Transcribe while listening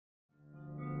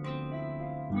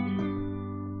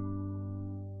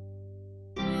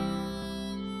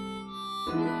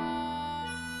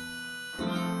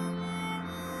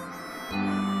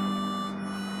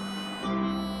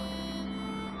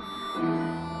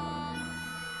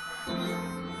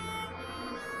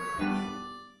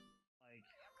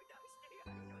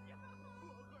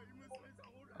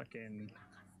fucking...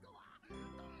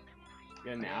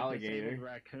 Got an alligator.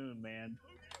 Raccoon, man.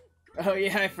 Oh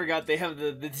yeah, I forgot they have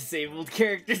the disabled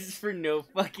characters for no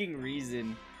fucking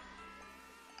reason.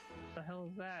 What the hell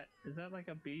is that? Is that like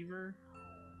a beaver?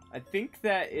 I think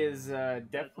that is definitely...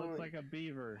 That looks like a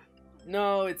beaver.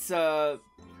 No, it's God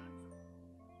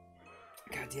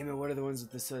damn it, what are the ones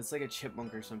with the... it's like a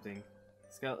chipmunk or something.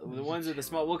 It's got the ones with the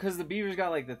small... Well, because the beaver's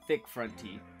got like the thick front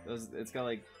teeth. It's got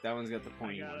like... That one's got the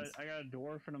pointy ones. I got a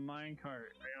dwarf and a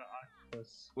minecart. I got an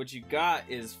octopus. What you got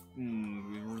is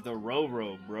the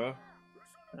Roro, bro.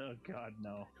 Oh god,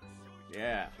 no.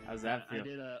 Yeah, how's that feel?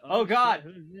 Oh god!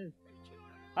 Shit, who's this?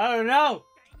 I don't know!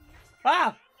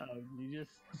 Ah! Oh, you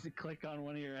just click on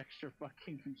one of your extra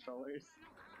fucking controllers.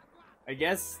 I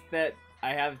guess that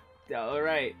I have...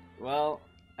 Alright, well...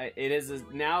 it is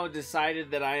now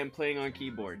decided that I am playing on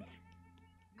keyboard.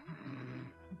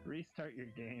 Restart your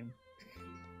game.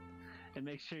 And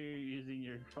make sure you're using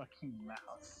your fucking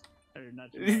mouse. Or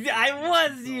not your mouse, I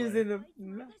was using the...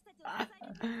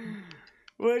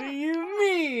 What do you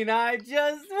mean? I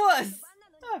just was!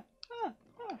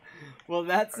 Well,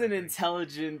 that's an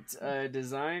intelligent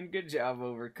design. Good job,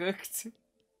 Overcooked.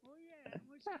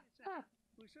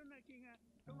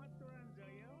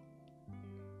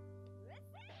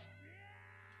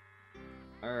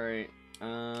 Alright,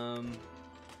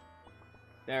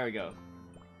 there we go.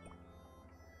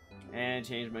 And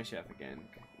change my chef again.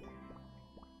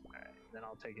 Alright, then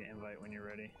I'll take an invite when you're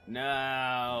ready.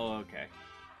 No, okay.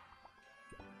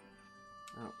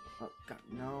 Oh god,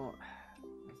 no.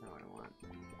 That's not what I want.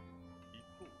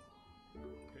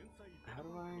 How do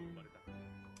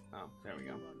I... Oh, there we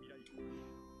go.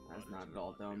 That's not at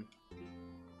all dumb.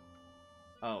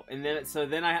 Oh, and then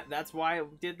that's why I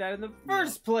did that in the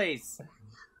first place.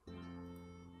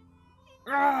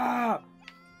 Ah!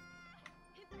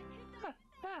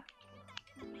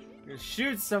 You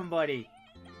shoot somebody,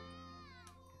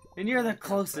 and you're the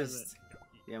closest.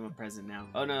 Yeah, I'm a present now.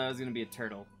 Oh no, that was gonna be a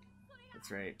turtle. That's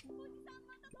right.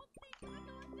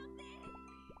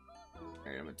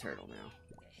 Alright, I'm a turtle now.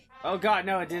 Oh god,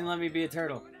 no, it didn't let me be a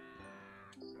turtle.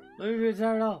 Let me be a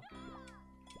turtle.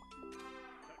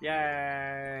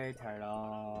 Yay,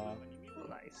 turtle.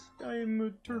 Nice. I am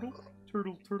a turtle.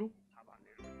 Turtle.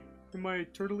 Am I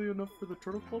turtly enough for the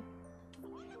turtle club?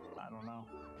 I don't know.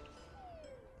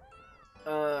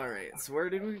 Alright, so where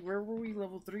were we?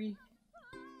 Level 3?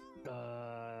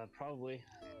 Probably.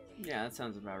 Yeah, that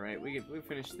sounds about right. We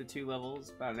finished the 2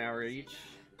 levels, about an hour each.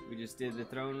 We just did the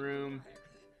throne room.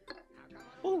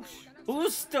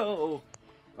 Busto!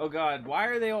 Oh god, why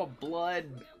are they all blood?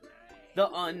 The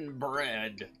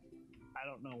unbread. I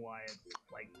don't know why it's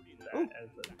like that. Ooh, as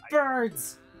an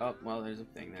birds! Oh, well, there's a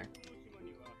thing there.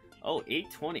 Oh,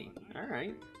 820.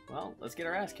 Alright. Well, let's get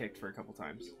our ass kicked for a couple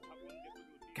times.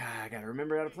 God, I gotta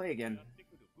remember how to play again.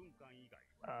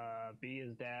 B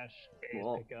is dash, A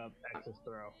is pick up, X is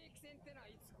throw.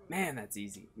 Man, that's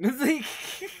easy.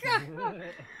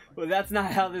 Well, that's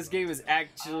not how this game is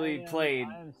actually played.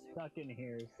 I'm stuck in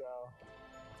here, so...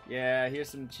 Yeah, here's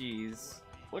some cheese.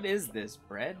 What is this?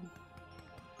 Bread?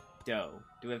 Dough.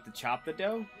 Do we have to chop the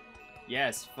dough?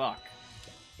 Yes, fuck.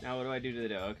 Now what do I do to the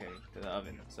dough? Okay, to the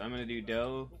oven. So I'm gonna do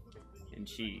dough and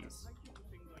cheese.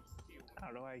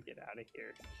 How do I get out of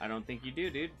here? I don't think you do,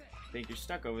 dude. I think you're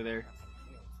stuck over there.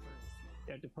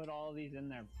 You have to put all of these in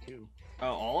there, too. Oh,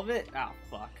 all of it? Oh,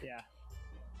 fuck. Yeah.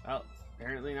 Well,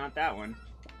 apparently not that one.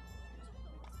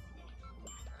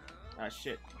 Ah,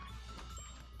 shit.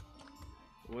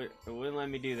 It wouldn't let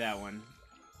me do that one.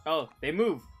 Oh, they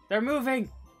move! They're moving!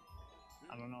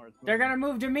 I don't know where it's moving. They're gonna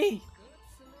move to me!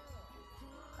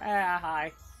 Ah,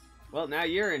 hi. Well, now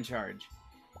you're in charge.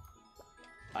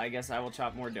 I guess I will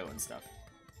chop more dough and stuff.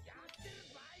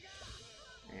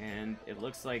 And it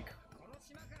looks like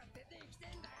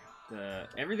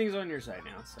everything's on your side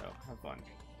now, so have fun.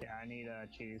 Yeah, I need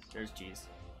cheese. There's cheese.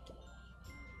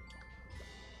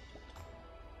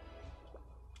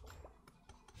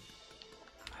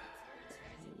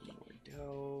 More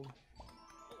dough.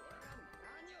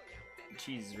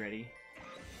 Cheese is ready.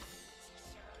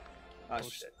 Oh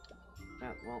shit.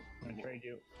 Well, I'm gonna trade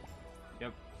you.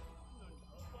 Yep.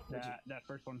 That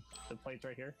first one. The plate's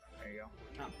right here. There you go.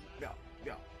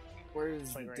 Yeah. Where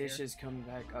does the Right dishes come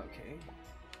back? Okay.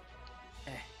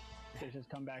 Dishes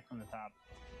come back from the top.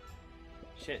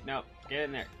 Shit, no. Get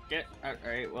in there.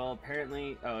 Alright, well,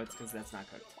 apparently... Oh, it's because that's not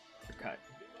cooked. Or cut.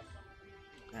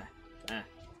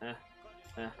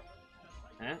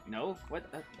 No? What?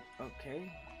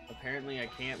 Okay. Apparently I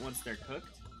can't once they're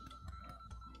cooked.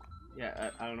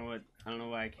 Yeah, I don't know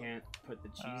why I can't put the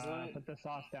cheese on it. Put the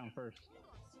sauce down first.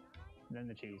 Then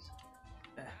the cheese.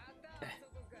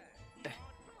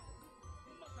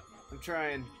 I'm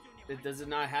trying. Does it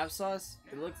not have sauce?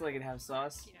 It looks like it has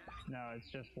sauce. No, it's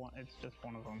just one. It's just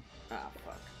one of them. Ah,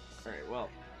 fuck. All right, well,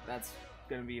 that's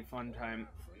gonna be a fun time.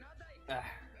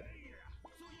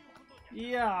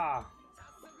 Yeah.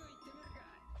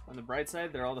 On the bright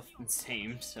side, they're all the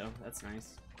same, so that's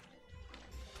nice.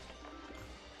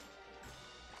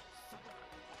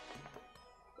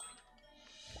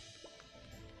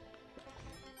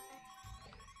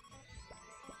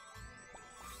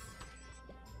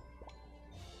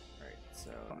 Alright,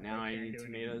 so now I need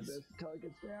tomatoes.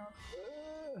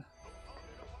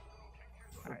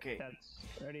 Okay. Right, that's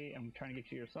ready. I'm trying to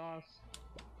get you your sauce.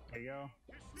 There you go.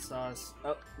 Sauce.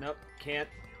 Oh, nope. Can't.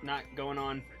 Not going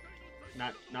on.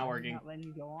 Not working. Not letting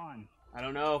you go on. I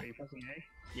don't know. Are you pressing A?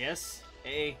 Yes.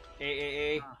 A.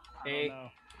 I don't know.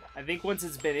 I think once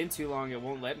it's been in too long, it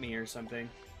won't let me or something.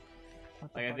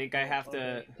 Like, I think I have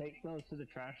to... Take those to the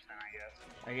trash then,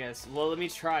 I guess. Well, let me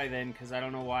try then, because I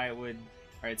don't know why it would...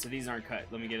 Alright, so these aren't cut.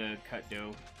 Let me get a cut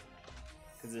dough.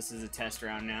 Because this is a test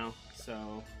round now,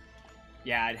 so...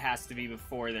 Yeah, it has to be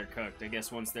before they're cooked. I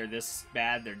guess once they're this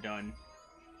bad, they're done.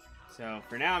 So,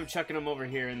 for now, I'm chucking them over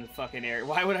here in the fucking area.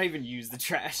 Why would I even use the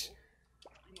trash?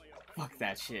 Fuck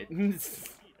that shit.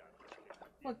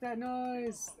 Fuck that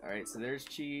noise. Alright, so there's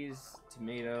cheese,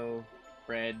 tomato,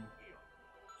 bread.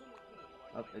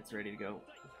 Oh, it's ready to go.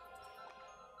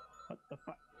 What the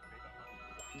fuck?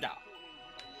 No.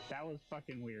 That was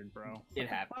fucking weird, bro. It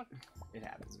happens. It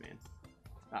happens, man.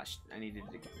 Ah, I needed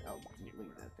to... Oh, leave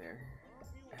that there.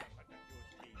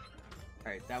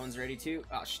 Alright, that one's ready too.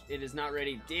 Oh, it is not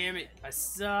ready. Damn it. I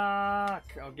suck.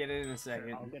 I'll get it in a second.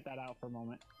 Sure, I'll get that out for a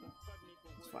moment.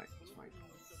 It's fine. It's fine.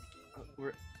 Oh,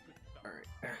 we're... Alright.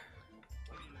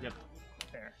 Yep.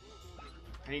 There.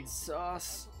 I need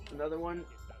sauce. Another one.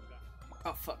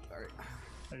 Oh, fuck. Alright.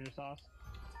 There's your sauce.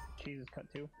 Cheese is cut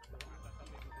too.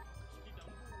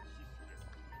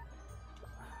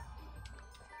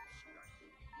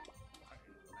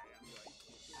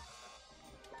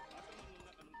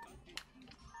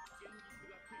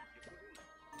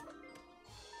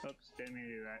 Oops, didn't mean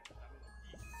to do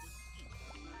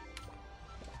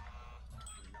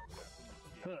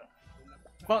that.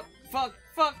 Fuck, fuck,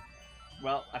 fuck!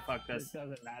 Well, I fucked this. It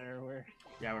doesn't matter,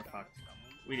 Yeah, we're fucked.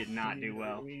 We did not do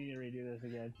well. We need to redo this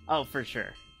again. Oh, for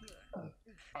sure.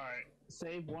 Alright,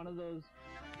 save one of those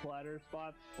platter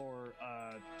spots for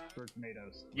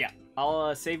tomatoes. Yeah,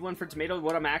 I'll save one for tomato.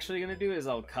 What I'm actually gonna do is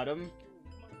I'll cut them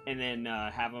and then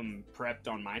have them prepped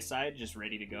on my side, just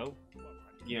ready to go.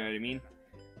 You know what I mean?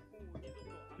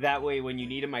 That way, when you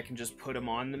need them, I can just put them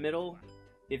on the middle.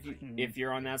 If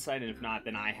you're on that side, and if not,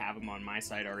 then I have them on my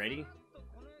side already.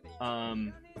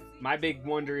 My big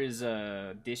wonder is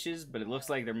dishes, but it looks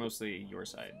like they're mostly your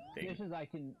side thing.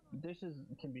 Dishes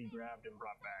can be grabbed and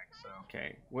brought back. So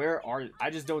okay,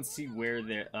 I just don't see where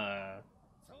the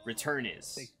return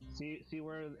is. See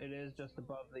where it is, just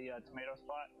above the tomato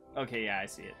spot. Okay, yeah, I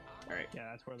see it. All right. Yeah,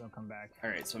 that's where they'll come back. All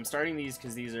right, so I'm starting these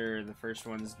because these are the first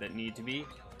ones that need to be.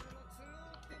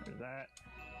 There's that.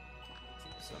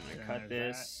 So I'm gonna cut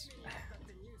this.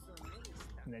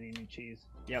 And then you need cheese.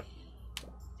 Yep.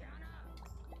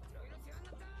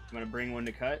 I'm gonna bring one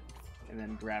to cut, and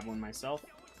then grab one myself.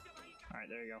 Alright,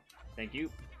 there you go. Thank you.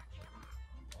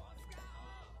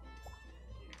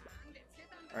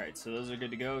 Alright, so those are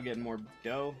good to go. Getting more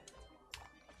dough.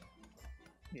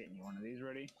 Getting you one of these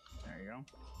ready. There you go.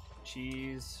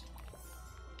 Cheese.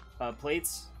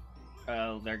 Plates.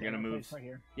 They're gonna move. Right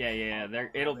here. Yeah.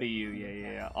 It'll be you.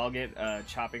 Yeah. I'll get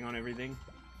chopping on everything.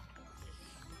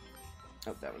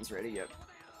 Oh, that one's ready. Yep.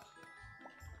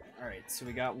 Alright, so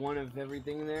we got one of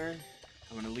everything there.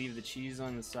 I'm gonna leave the cheese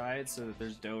on the side so that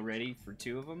there's dough ready for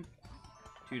two of them.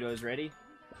 Two doughs ready.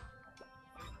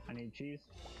 I need cheese.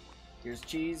 Here's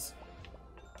cheese.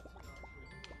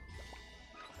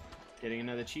 Getting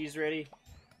another cheese ready.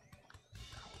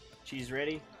 Cheese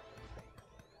ready.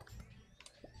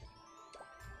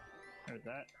 There's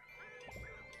that.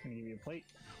 I'm gonna give you a plate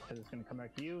because it's gonna come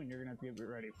back to you, and you're gonna have to get it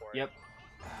ready for it. Yep.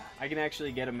 I can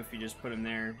actually get them if you just put them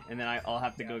there, and then I'll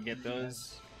have to go get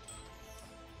those.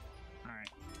 All right,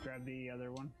 grab the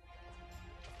other one.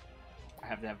 I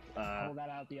have to have. Pull that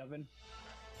out of the oven.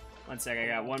 One sec, I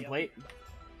got one plate.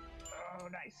 Oh,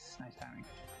 nice timing.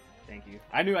 Thank you.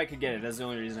 I knew I could get it. That's the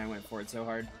only reason I went for it so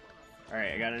hard. All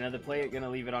right, I got another plate. Gonna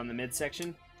leave it on the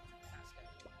midsection.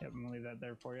 Yep, I'm gonna leave that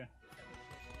there for you.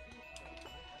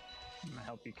 I'm gonna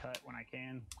help you cut when I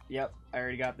can. Yep, I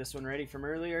already got this one ready from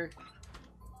earlier.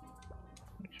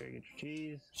 Make sure you get your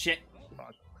cheese. Shit.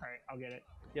 Fuck. Alright, I'll get it.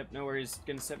 Yep, no worries.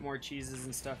 Gonna set more cheeses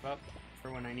and stuff up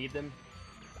for when I need them.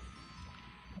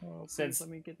 Oh, please let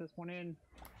me get this one in.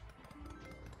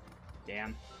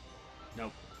 Damn.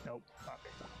 Nope. Nope. Fuck.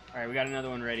 Alright, we got another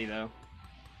one ready, though.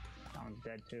 That one's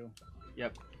dead, too.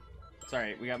 Yep. It's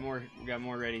alright, we got more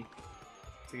ready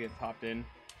to get popped in.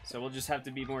 So we'll just have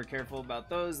to be more careful about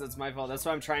those. That's my fault. That's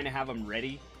why I'm trying to have them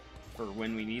ready for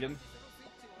when we need them.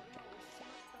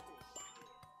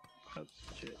 Oops,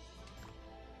 shit.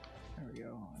 There we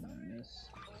go. And then this,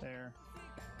 there.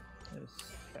 This,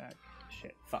 back.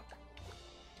 Shit. Fuck.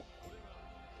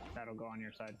 That'll go on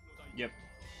your side. Yep.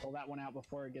 Pull that one out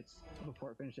before it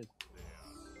finishes.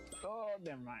 Oh,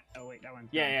 never mind. Oh, wait, that one's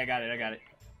Yeah, I got it.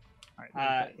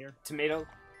 Alright, here. Tomato.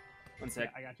 One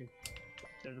sec. Yeah, I got you.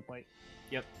 There's a plate.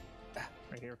 Yep.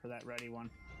 Right here for that ready one.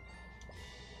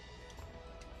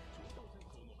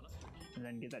 And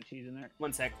then get that cheese in there.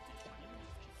 One sec.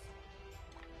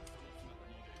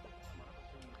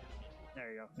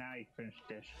 There you go. Now you can finish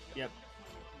the dish. Yep.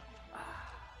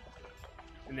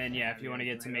 And then, yeah, if you want to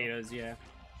get tomatoes, yeah.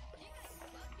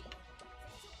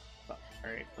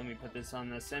 Alright, let me put this on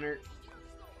the center.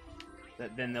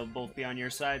 Then they'll both be on your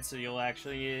side, so you'll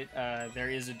actually get, there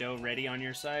is a dough ready on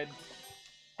your side.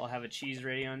 I'll have a cheese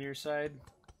ready on your side.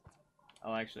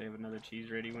 I'll actually have another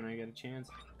cheese ready when I get a chance.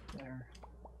 There.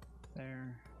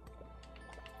 There.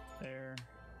 There.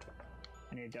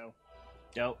 I need dough.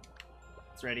 Dough.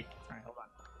 It's ready. Alright, hold on.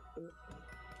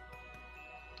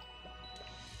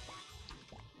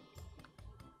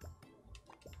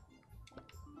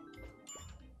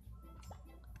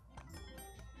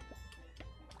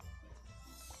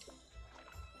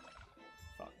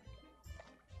 Fuck.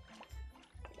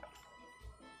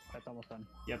 That's almost done.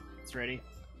 Yep, it's ready.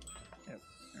 Yep,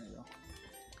 there you go.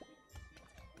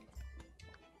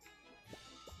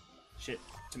 Shit,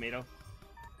 tomato.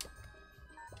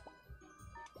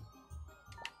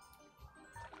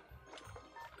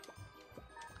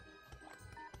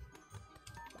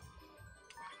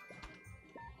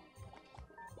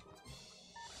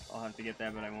 I'll have to get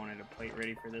that, but I wanted a plate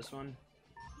ready for this one.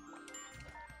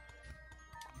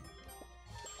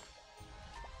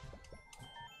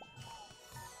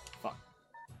 Fuck.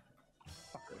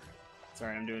 Fucker.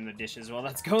 Sorry, I'm doing the dishes while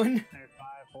that's going. There's 5,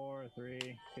 4, 3,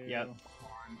 2, Yep. 1.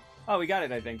 Oh, we got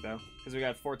it, I think, though. Because we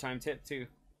got 4-time tip, too.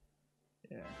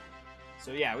 Yeah.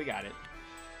 So, yeah, we got it.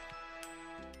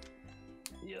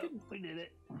 Yep, we did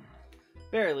it.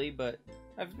 Barely, but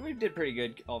we did pretty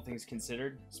good, all things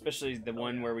considered. Especially the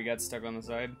one where we got stuck on the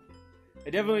side. I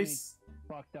definitely...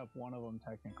 fucked up one of them,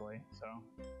 technically, so...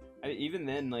 Even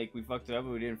then, like, we fucked it up,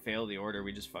 but we didn't fail the order.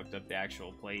 We just fucked up the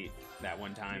actual plate that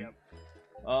one time. Yep.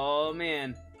 Oh,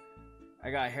 man. I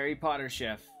got Harry Potter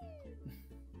chef.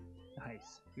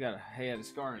 Nice. He had a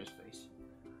scar on his face.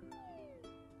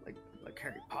 Like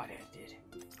Harry Potter did.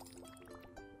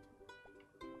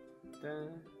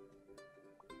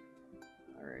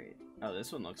 Alright. Oh,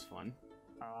 this one looks fun.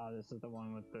 This is the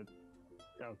one with the...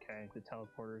 Okay, the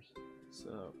teleporters.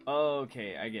 So,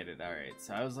 okay, I get it. Alright,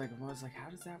 so I was like, how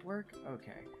does that work?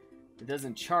 Okay. It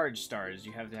doesn't charge stars.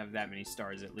 You have to have that many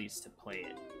stars at least to play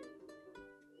it.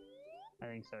 I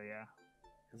think so, yeah.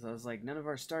 Because I was like, none of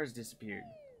our stars disappeared.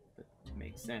 But it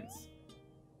makes sense.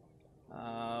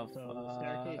 So the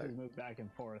staircase is moved back and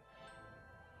forth.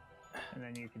 And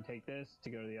then you can take this to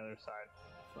go to the other side.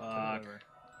 Fuck.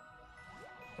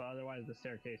 But otherwise the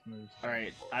staircase moves.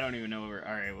 Alright, I don't even know what we're...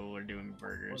 Alright, well, we're doing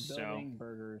burgers, We're building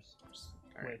burgers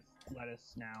with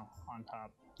lettuce now on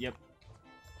top. Yep.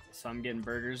 So I'm getting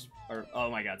burgers, or...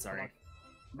 Oh my god, sorry.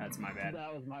 That's my bad.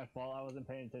 That was my fault. I wasn't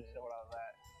paying attention to what I was at.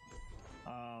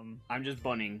 I'm just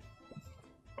bunning.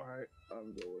 Alright,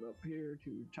 I'm going up here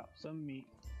to chop some meat.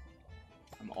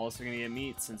 I'm also gonna get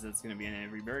meat, since it's gonna be in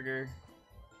every burger.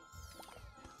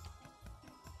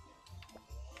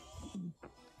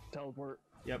 Teleport.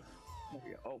 Yep. There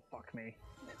we go. Oh, fuck me.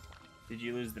 Did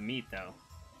you lose the meat, though?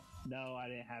 No, I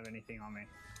didn't have anything on me.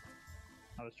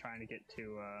 I was trying to get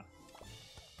to, I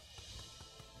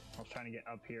was trying to get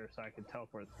up here so I could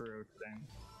teleport through to then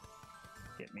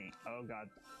get meat. Oh, God.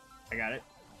 I got it.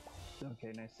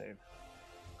 Okay, nice save.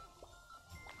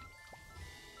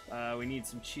 We need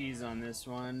some cheese on this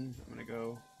one. I'm gonna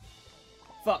go...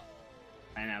 Fuck!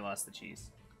 And I lost the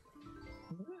cheese.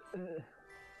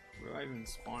 Where do I even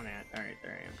spawn at? Alright,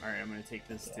 there I am. Alright, I'm gonna take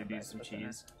this to do some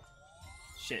cheese.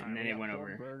 Shit, and then it went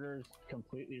over. Burgers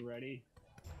completely ready.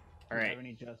 Alright. Do you have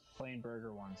any just plain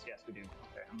burger ones? Yes, we do.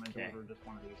 Okay, I'm gonna deliver just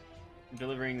one of these. I'm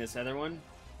delivering this other one.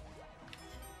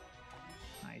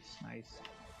 Nice, nice.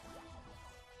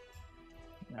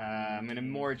 I'm gonna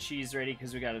more cheese ready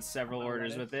because we got several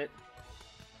orders with it.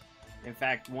 In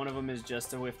fact, one of them is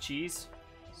just a with cheese.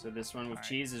 So this one with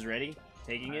cheese is ready.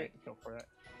 Taking it. Go for it.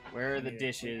 Where are the Need a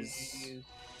dishes? cheese.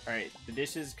 All right, the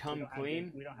dishes come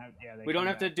clean. We don't have. Yeah, they We don't come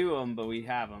have to back. do them, but we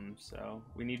have them. So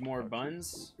we need more Oh,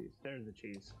 buns. cheese. There's the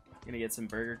cheese. Gonna get some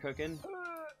burger cooking.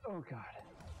 Oh god.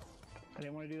 I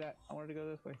didn't want to do that. I wanted to go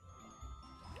this way.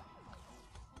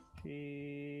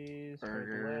 Cheese.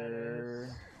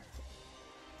 Burger.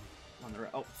 On the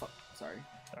right. Oh fuck. Sorry.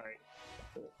 Sorry.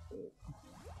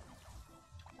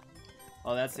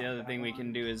 Oh, that's the other thing we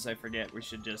can do is I forget. We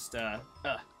should just put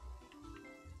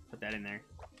that in there.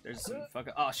 There's some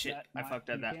fucking. Oh shit! I fucked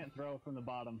up that. You can't throw from the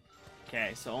bottom.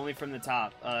 Okay, so only from the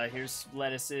top. Here's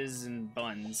lettuces and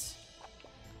buns.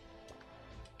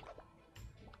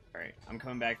 All right, I'm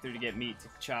coming back through to get meat to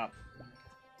chop.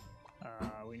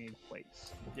 We need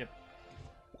plates. Yep.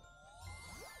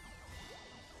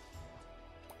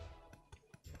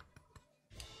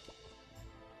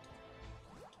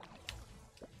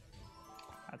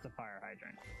 That's a fire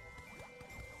hydrant.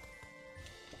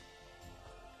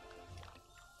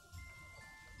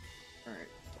 Alright.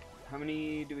 How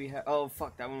many do we have? Oh,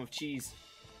 fuck, that one with cheese.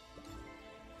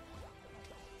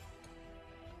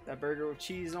 That burger with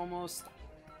cheese almost.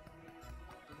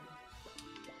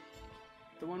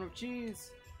 The one with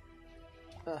cheese.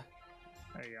 There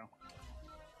you go.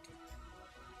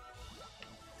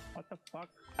 What the fuck?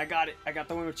 I got it. I got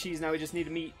the one with cheese. Now we just need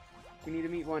a meat. We need a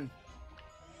meat one.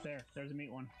 There's a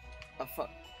meat one. Oh, fuck.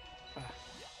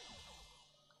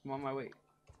 I'm on my way.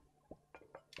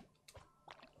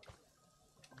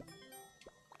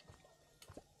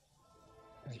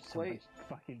 There's so Plate. much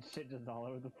fucking shit just all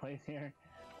over the place here.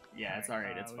 Yeah, it's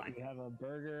alright. It's fine. We have a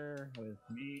burger with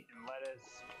meat and lettuce,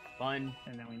 Bun.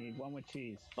 and then we need one with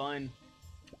cheese. Bun.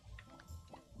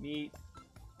 Meat.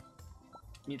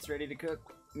 Meat's ready to cook.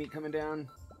 Meat coming down.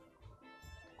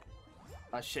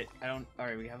 Oh shit, I don't.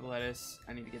 Alright, we have lettuce.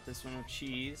 I need to get this one with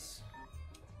cheese.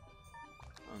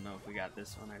 I don't know if we got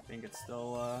this one. I think it's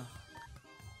still,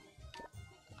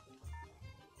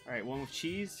 Alright, one with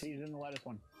cheese. Cheese and the lettuce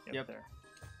one. Yep. There.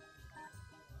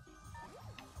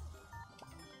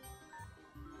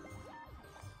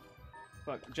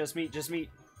 Fuck, just meat, just meat.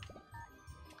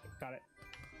 Got it.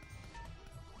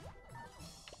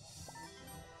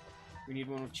 We need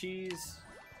one with cheese.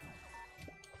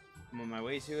 I'm on my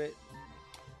way to it.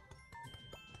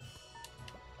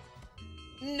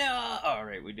 No!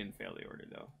 Alright, we didn't fail the order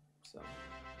though. So,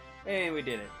 hey, we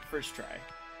did it. First try.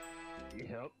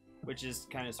 Yep. Which is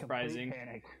kind of surprising. Complete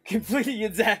panic. Completely,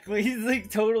 exactly. He's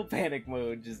like total panic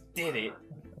mode. Just did it.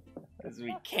 Because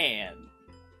we can.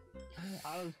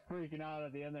 I was freaking out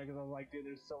at the end there because I was like, dude,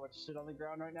 there's so much shit on the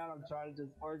ground right now. I'm trying to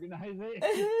just organize it.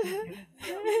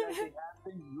 I have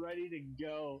things ready to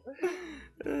go.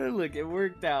 Look, it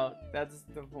worked out. That's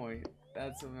the point.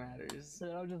 That's what matters. So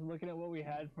I'm just looking at what we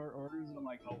had for orders, and I'm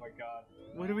like, oh my god.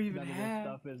 What do we even None of have?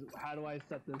 this stuff is, how do I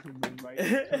set this in the right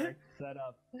correct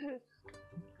setup?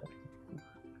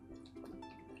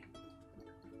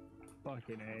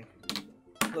 Fucking A.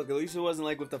 Look, at least it wasn't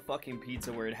like with the fucking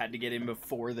pizza where it had to get in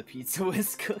before the pizza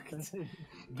was cooked.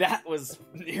 That was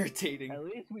irritating. At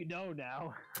least we know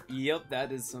now. Yep,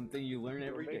 that is something you learn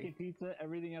every We're day. making pizza,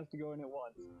 everything has to go in at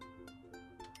once.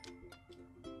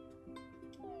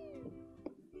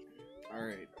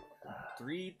 Alright.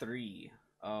 3-3.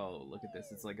 Oh, look at this.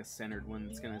 It's like a centered one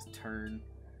that's gonna turn.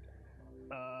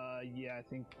 Yeah, I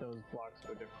think those blocks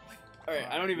go differently. Alright,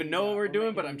 I don't even know what we're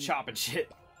doing, but I'm chopping shit.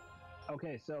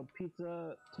 Okay, so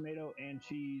pizza, tomato, and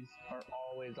cheese are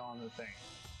always on the thing.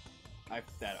 I f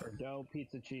that up. Or dough,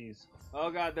 pizza, cheese. Oh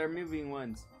god, they're moving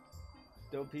ones.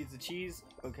 Dough, pizza, cheese?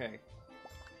 Okay.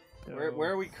 Dough,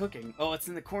 Where are we cooking? Oh, it's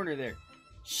in the corner there.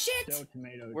 Shit! Dough,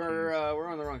 tomato, cheese. We're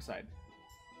on the wrong side.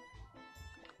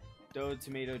 Dough,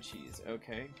 tomato, cheese.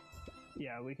 Okay.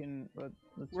 Yeah, we can. Let's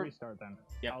We're- restart then.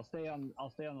 Yep. I'll stay on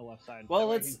the left side. Well, That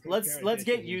way I let's can let's compare let's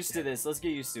get dishes used to instead. this. Let's get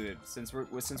used to it. Since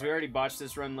we already botched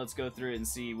this run, let's go through it and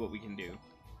see what we can do.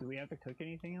 Do we have to cook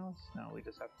anything else? No, we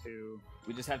just have to.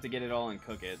 We just have to get it all and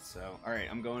cook it. So, all right,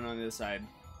 I'm going on the other side.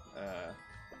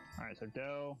 All right, so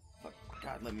dough. Fuck,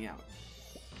 God, let me out.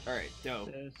 All right, dough,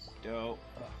 This. dough.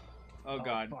 Ugh. Oh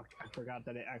God. Fuck! I forgot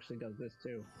that it actually does this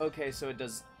too. Okay, so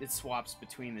it swaps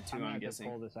between the two. I'm gonna I'm have to guessing.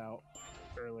 pull this out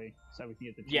early so we can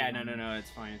get the. Yeah, cheese no, on.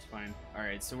 it's fine, it's fine. All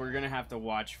right, so we're gonna have to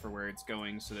watch for where it's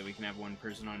going so that we can have one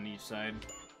person on each side.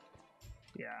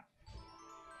 Yeah.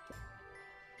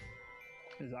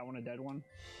 Is that one a dead one?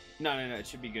 No, it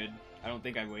should be good. I don't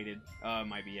think I waited.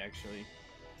 Might be actually.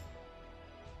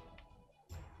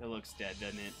 It looks dead,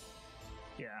 doesn't it?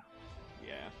 Yeah.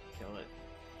 Yeah, kill it.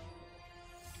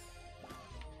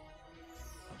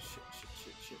 Oh,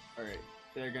 shit. Alright,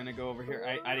 they're gonna go over here.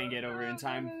 I didn't get over in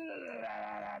time.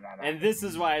 And this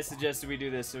is why I suggested we do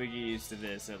this, so we get used to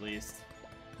this, at least.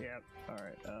 Yep. All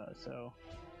right. So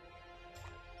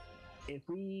if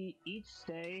we each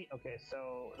stay, okay.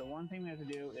 So the one thing we have to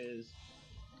do is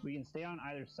we can stay on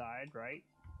either side, right?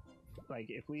 Like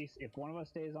if one of us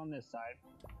stays on this side,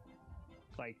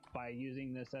 like by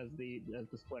using this as the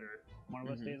splitter, one of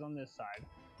us stays on this side.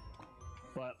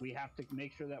 But we have to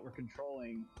make sure that we're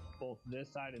controlling both this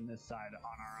side and this side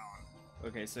on our own.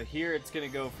 Okay, so here it's gonna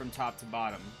go from top to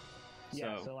bottom.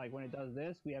 Yeah, so like when it does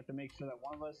this, we have to make sure that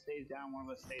one of us stays down, one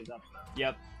of us stays up now.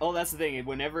 Yep. Oh, that's the thing.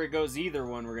 Whenever it goes either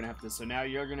one, we're gonna have to. So now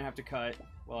you're gonna have to cut.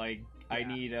 Well, I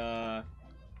need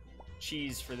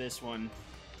cheese for this one.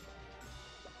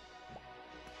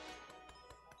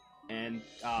 And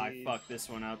I fucked this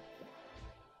one up.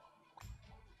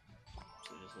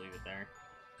 So just leave it there.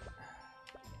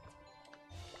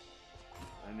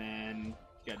 And then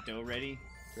you got dough ready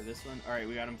for this one. All right,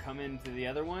 we got them coming to the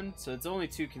other one. So it's only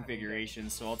 2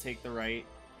 configurations. So I'll take the right.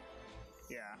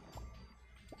 Yeah.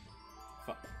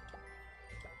 Fuck.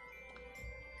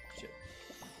 Shit.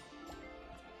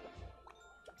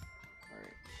 All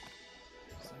right.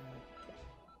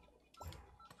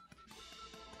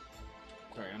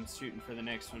 Sorry, I'm shooting for the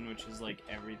next one, which is like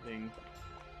everything.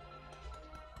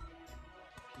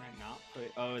 Can I not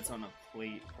put? Oh, it's on a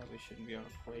plate. Probably shouldn't be on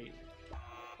a plate.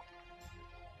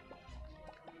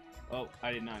 Oh,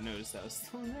 I did not notice that was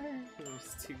still there. It was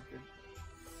stupid.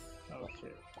 Oh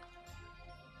shit.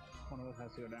 One of us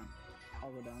has to go down. I'll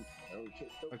go down. Oh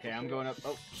shit. Oh, okay, I'm going up.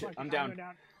 Oh shit, Fuck, I'm down.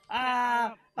 down.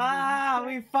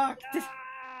 We fucked.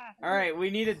 Alright, we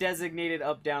need a designated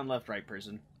up, down, left, right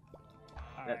person.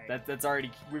 That's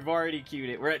already, we've already queued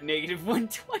it. We're at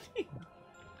 -120.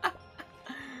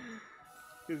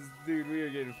 Cause dude, we are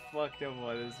getting fucked up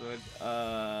on this one.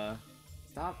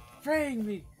 Stop fraying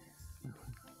me.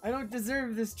 I don't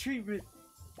deserve this treatment.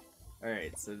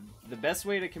 Alright, so the best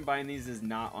way to combine these is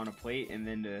not on a plate and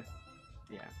then to,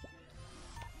 yeah.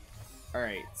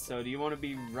 Alright, so do you want to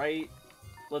be right?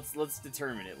 Let's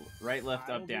determine it. Right,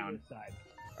 left, up, down.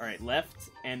 Alright,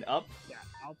 left and up. Yeah,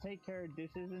 I'll take care of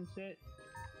dishes and shit.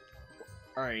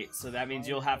 Alright, so that means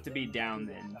you'll have to be down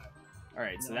then.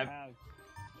 Alright, so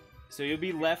so you'll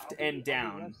be left and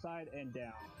down. Left side and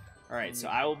down. Alright, so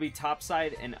I will be top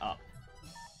side and up.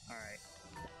 Alright.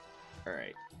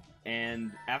 Alright.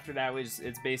 And after that,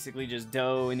 it's basically just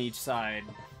dough in each side,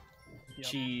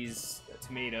 cheese,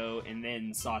 tomato, and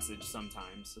then sausage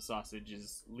sometimes. So sausage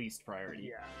is least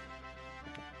priority. Yeah.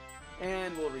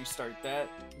 And we'll restart that.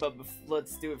 But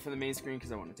let's do it for the main screen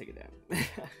because I want to take it down.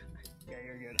 Yeah,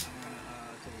 you're good. I'm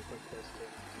gonna take a quick piss too.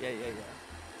 Yeah.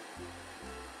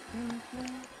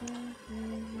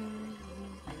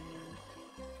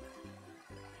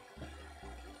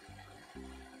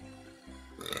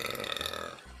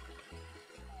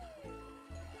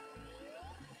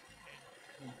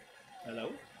 Hello?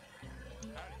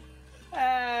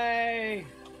 Hey!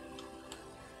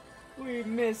 We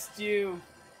missed you.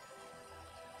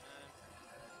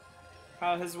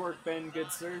 How has work been,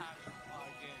 good sir?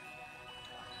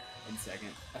 1 second.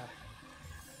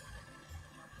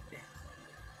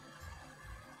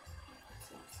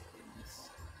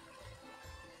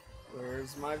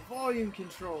 Where's my volume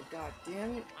control? God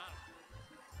damn it.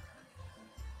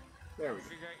 There we go.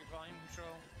 Figure out your volume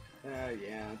control?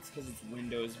 Yeah, it's because it's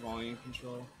Windows volume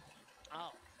control.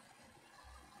 Oh.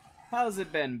 How's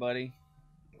it been, buddy?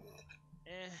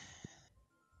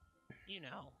 You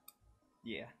know.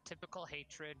 Yeah. Typical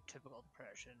hatred, typical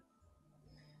depression.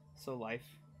 So life.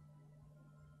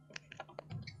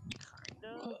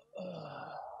 Kinda.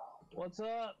 What's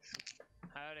up?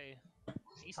 Howdy.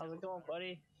 How's it going,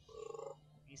 buddy?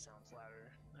 He sounds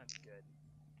louder. That's good.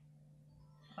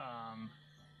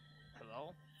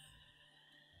 Hello?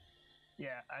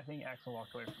 Yeah, I think Axel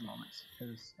walked away for a moment.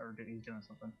 Or he's doing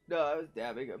something. No, I was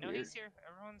dabbing up No, here. he's here.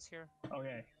 Everyone's here.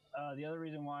 Okay. The other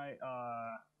reason why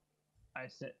I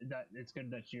said that it's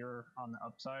good that you're on the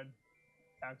upside,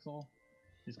 Axel,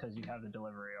 is because you have the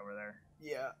delivery over there.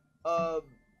 Yeah.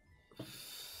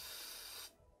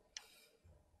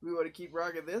 We want to keep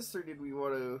rocking this, or did we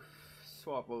want to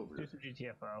swap over? Do some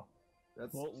GTFO.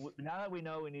 That's Well, now that we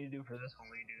know what we need to do for this one,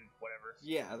 we do whatever.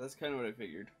 yeah, that's kind of what I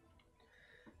figured.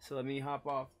 So let me hop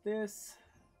off this.